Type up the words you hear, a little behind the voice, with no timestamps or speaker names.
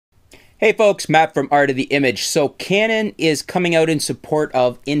Hey folks, Matt from Art of the Image. So Canon is coming out in support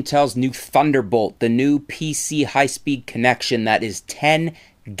of Intel's new Thunderbolt, the new PC high-speed connection that is 10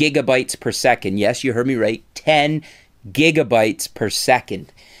 gigabytes per second. Yes, you heard me right, 10 gigabytes per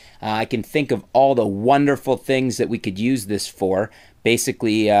second. I can think of all the wonderful things that we could use this for.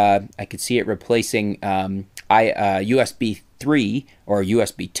 Basically, I could see it replacing USB 3 or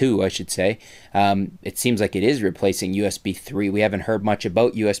USB 2, I should say. It seems like it is replacing USB 3. We haven't heard much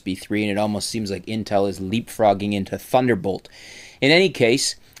about USB 3, and it almost seems like Intel is leapfrogging into Thunderbolt. In any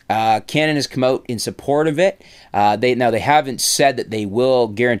case, Canon has come out in support of it. They haven't said that they will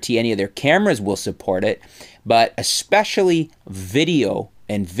guarantee any of their cameras will support it, but especially video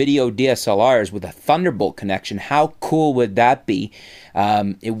and video DSLRs with a Thunderbolt connection. How cool would that be?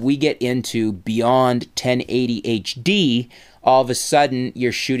 If we get into beyond 1080 HD, all of a sudden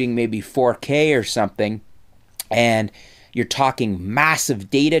you're shooting maybe 4K or something, and you're talking massive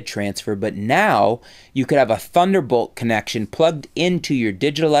data transfer, but now you could have a Thunderbolt connection plugged into your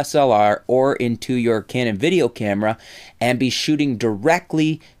digital SLR or into your Canon video camera and be shooting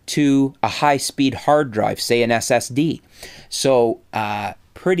directly to a high-speed hard drive, say an SSD. So,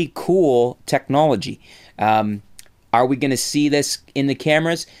 pretty cool technology. Are we going to see this in the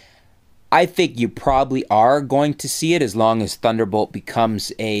cameras? I think you probably are going to see it as long as Thunderbolt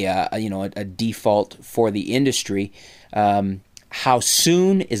becomes a default for the industry. How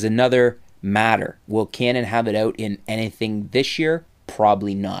soon is another matter. Will Canon have it out in anything this year?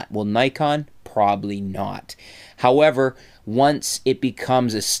 Probably not. Will Nikon? Probably not. However, once it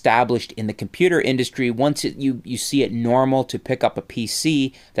becomes established in the computer industry, once you see it normal to pick up a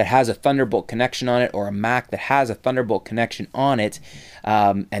PC that has a Thunderbolt connection on it, or a Mac that has a Thunderbolt connection on it,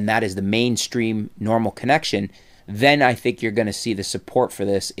 and that is the mainstream normal connection, then I think you're going to see the support for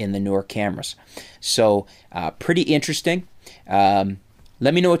this in the newer cameras. So pretty interesting.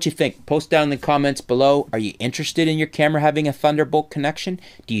 Let me know what you think. Post down in the comments below. Are you interested in your camera having a Thunderbolt connection?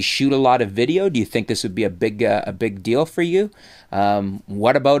 Do you shoot a lot of video? Do you think this would be a big deal for you?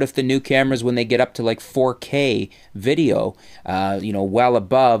 What about if the new cameras, when they get up to like 4K video, well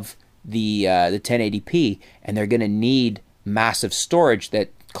above the 1080p, and they're going to need massive storage that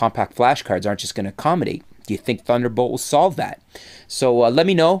compact flash cards aren't just going to accommodate? Do you think Thunderbolt will solve that? So let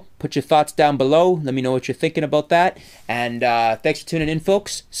me know. Put your thoughts down below. Let me know what you're thinking about that. And thanks for tuning in,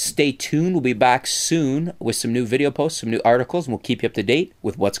 folks. Stay tuned. We'll be back soon with some new video posts, some new articles, and we'll keep you up to date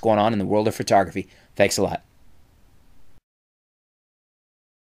with what's going on in the world of photography. Thanks a lot.